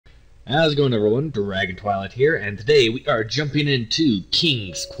How's it going, everyone? Dragon Twilight here, and today we are jumping into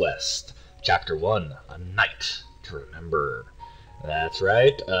King's Quest, Chapter 1, A Night to Remember. That's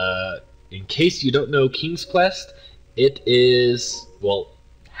right, in case you don't know King's Quest, it is, well,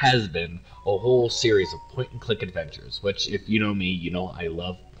 has been a whole series of point-and-click adventures, which, if you know me, you know I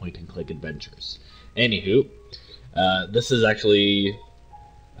love point-and-click adventures. Anywho, this is actually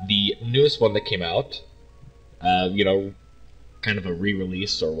the newest one that came out, kind of a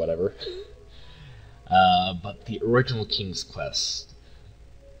re-release or whatever. But the original King's Quest,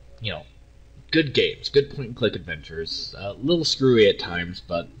 good games, good point-and-click adventures. A little screwy at times,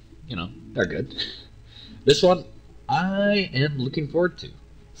 but, they're good. This one, I am looking forward to.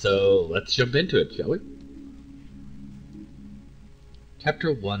 So, let's jump into it, shall we?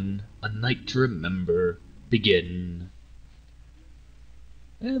 Chapter 1, A Night to Remember, begin.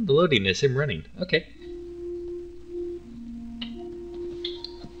 And the loading is him running. Okay.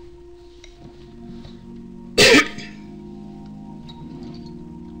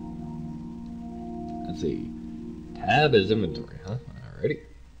 Let's see. Tab is inventory, huh? Alrighty.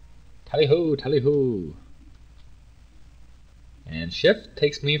 Tally ho, tally ho. And shift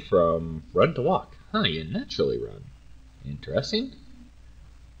takes me from run to walk. Huh, you naturally run. Interesting.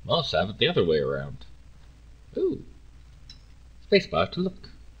 Most have it the other way around. Ooh. Spacebar to look.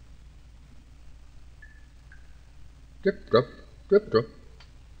 Drip, drop, drip, drop.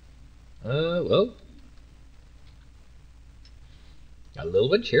 Well. Got a little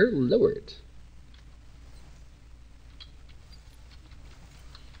winch here, lower it.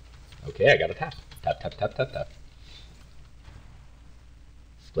 Okay, I got a tap. Tap, tap, tap, tap, tap.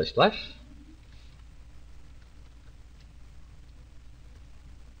 Splish, splash.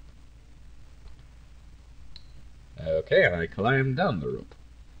 Okay, and I climb down the rope.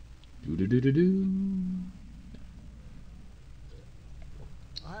 Do-do-do-do-do.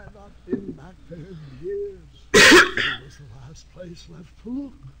 I have not been back there in years. It was the last place left to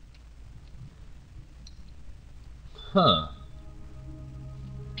look. Huh.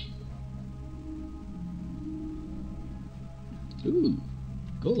 Ooh,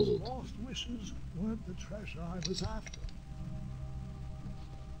 gold. Those lost wishes weren't the treasure I was after.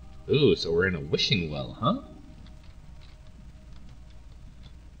 Ooh, so we're in a wishing well, huh?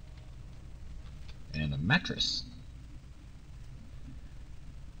 And a mattress.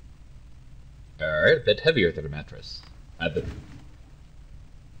 Alright, a bit heavier than a mattress.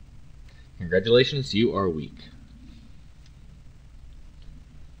 Congratulations, you are weak.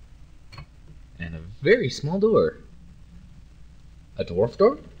 And a very small door. A dwarf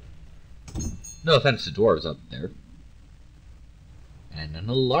door? No offense to dwarves up there. And an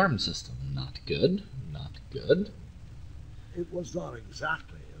alarm system. Not good. Not good. It was not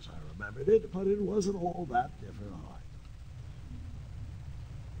exactly as I remembered it, but it wasn't all that different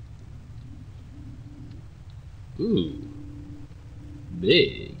either. Ooh.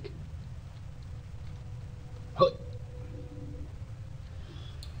 Big. Huh.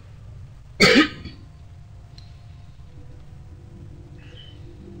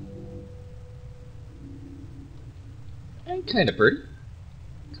 And kinda pretty.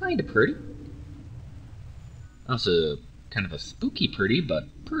 Kinda pretty. Also, kind of a spooky pretty, but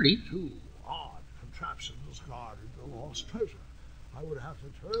pretty. Two odd contraptions guarded the lost treasure. I would have to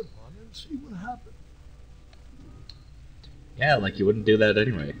turn one and see what happened. Yeah, like you wouldn't do that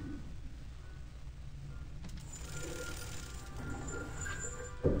anyway.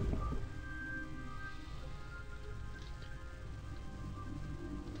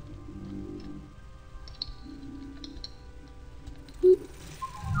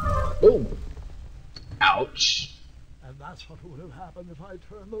 Oh! Ouch! And that's what would have happened if I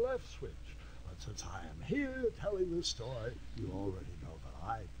turned the left switch. But since I am here telling this story, you already know that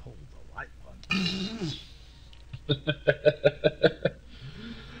I pulled the right one.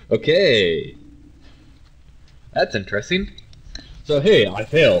 Okay. That's interesting. So hey, I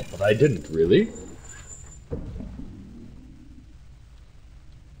failed, but I didn't really.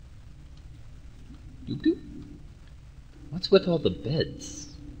 Doop doop. What's with all the beds?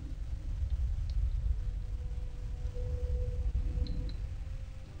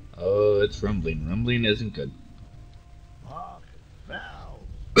 Oh, it's rumbling. Rumbling isn't good. Lock, valves,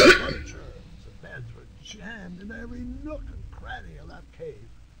 furniture, the beds were jammed in every nook and cranny of that cave.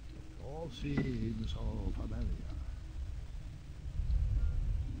 It all seems so familiar.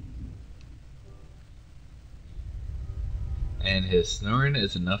 And his snoring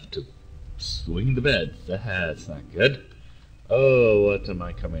is enough to swing the beds. That's not good. Oh, what am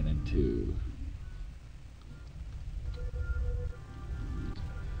I coming into?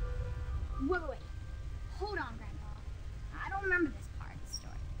 Wait. Hold on, Grandpa. I don't remember this part of the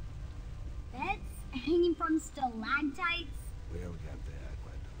story. hanging from stalactites? We'll get there,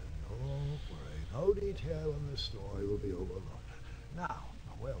 Gwendolyn. Don't worry. No detail in this story will be overlooked. Now,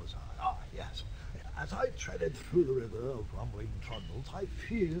 where was I? Ah, yes. As I treaded through the river of rumbling trundles, I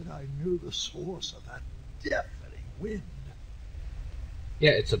feared I knew the source of that deafening wind.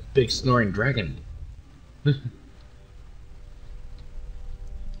 Yeah, it's a big snoring dragon.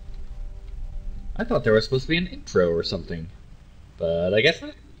 I thought there was supposed to be an intro or something, but I guess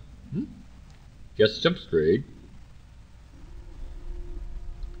not. Just jump straight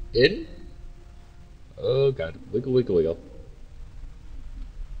in. Oh god, wiggle, wiggle, wiggle.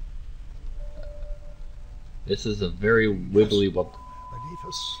 This is a very wiggly whoop. Beneath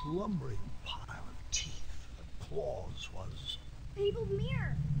a slumbering pile of teeth and claws was... Fabled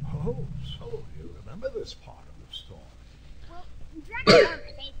mirror. Oh, so you remember this part of the story. Well, dragons are my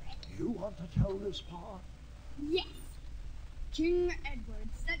favorite. You want to tell this part? Yes. King Edward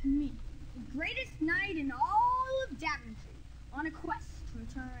sent me, the greatest knight in all of Daventry, on a quest to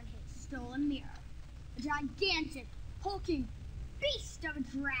return his stolen mirror. A gigantic, hulking beast of a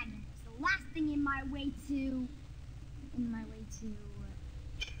dragon was the last thing in my way to... My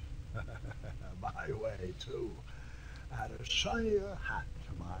way, too. Add a shinier hat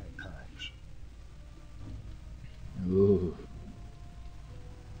to my collection. Ooh.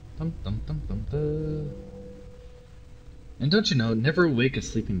 Dum dum dum dum dum. And don't you know, never wake a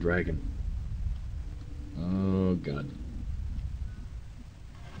sleeping dragon. Oh god.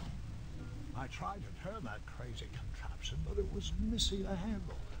 I tried to turn that crazy contraption, but it was missing a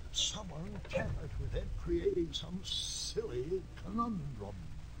handle. Someone tampered with it, creating some silly conundrum.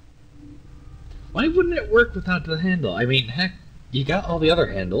 Why wouldn't it work without the handle? I mean, heck, you got all the other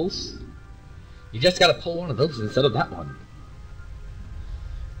handles. You just gotta pull one of those instead of that one.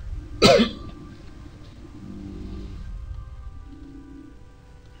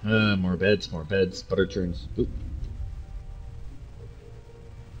 More beds, butter churns. Oop.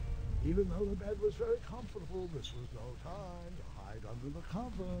 Even though the bed was very comfortable, this was no time to hide under the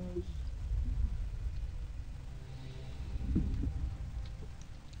covers.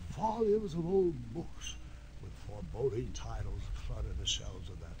 Volumes of old books with foreboding titles cluttered the shelves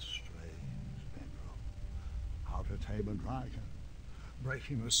of that strange bedroom. How to Tame a Dragon,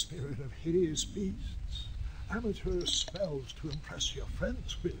 Breaking the Spirit of Hideous Beasts, Amateur Spells to Impress Your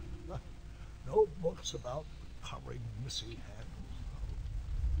Friends with. No books about covering missing handles,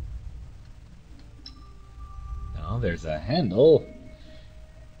 though. Now there's a handle.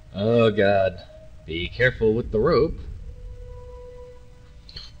 Oh god. Be careful with the rope.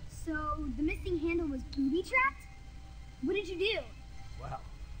 So, the missing handle was booby-trapped? What did you do? Well,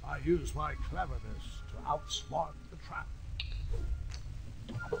 I used my cleverness to outsmart the trap.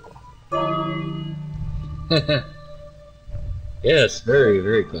 Yes, very,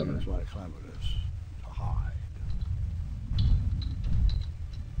 very clever. Use my cleverness to hide.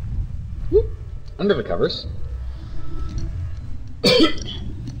 Whoop. Under the covers.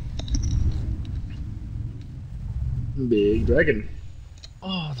 Big dragon.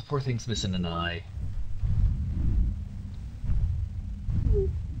 Oh, the poor thing's missing an eye.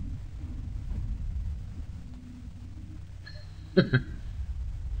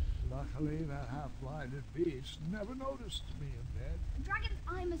 Luckily, that half-blinded beast never noticed me in bed. A dragon's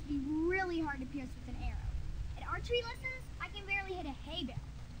eye must be really hard to pierce with an arrow. At archery lessons, I can barely hit a hay bale.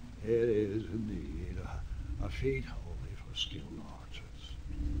 It is indeed a feat only for skilled archers.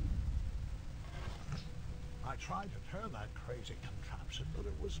 I tried to turn that crazy contraption, but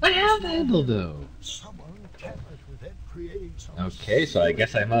it was... I have the handle, though. Someone tampered with it, creating some... Okay, so I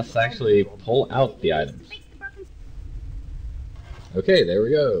guess I must actually pull out the items. Okay, there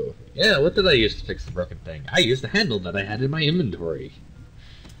we go. Yeah, what did I use to fix the broken thing? I used the handle that I had in my inventory.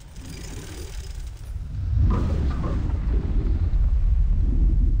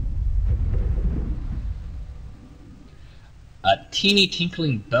 A teeny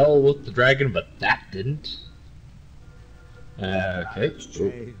tinkling bell woke the dragon, but that didn't. Okay. His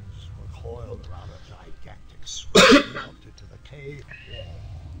chains were coiled around a gigantic swing mounted to the cave wall.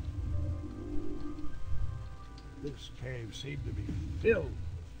 This cave seemed to be filled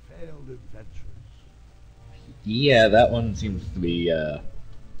with failed adventures. Yeah, that one seems to be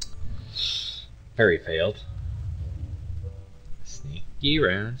very failed. Sneak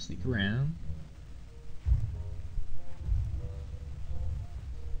around.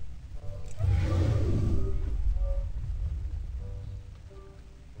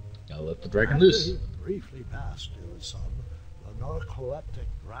 I'll let the dragon loose. After he briefly basked in the sun, the narcoleptic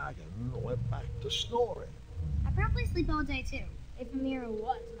dragon went back to snoring. I probably sleep all day too, if a mirror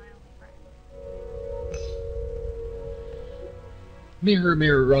was my only friend. Mirror,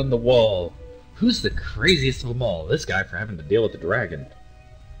 mirror on the wall, Who's the craziest of them all? This guy for having to deal with the dragon.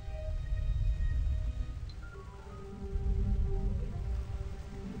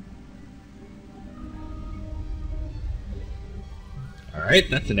 Alright,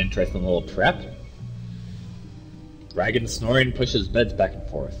 that's an interesting little trap. Dragon snoring pushes beds back and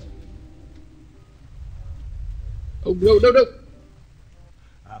forth. Oh, no, no, no!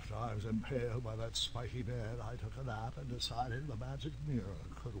 After I was impaled by that spiky bed, I took a nap and decided the magic mirror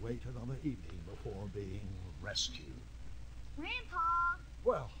could wait another evening before being rescued. Grandpa!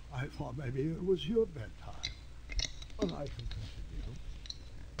 Well, I thought maybe it was your bedtime. But I can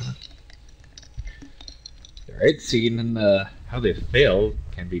continue. Alright, seeing how they fail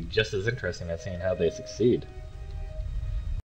can be just as interesting as seeing how they succeed.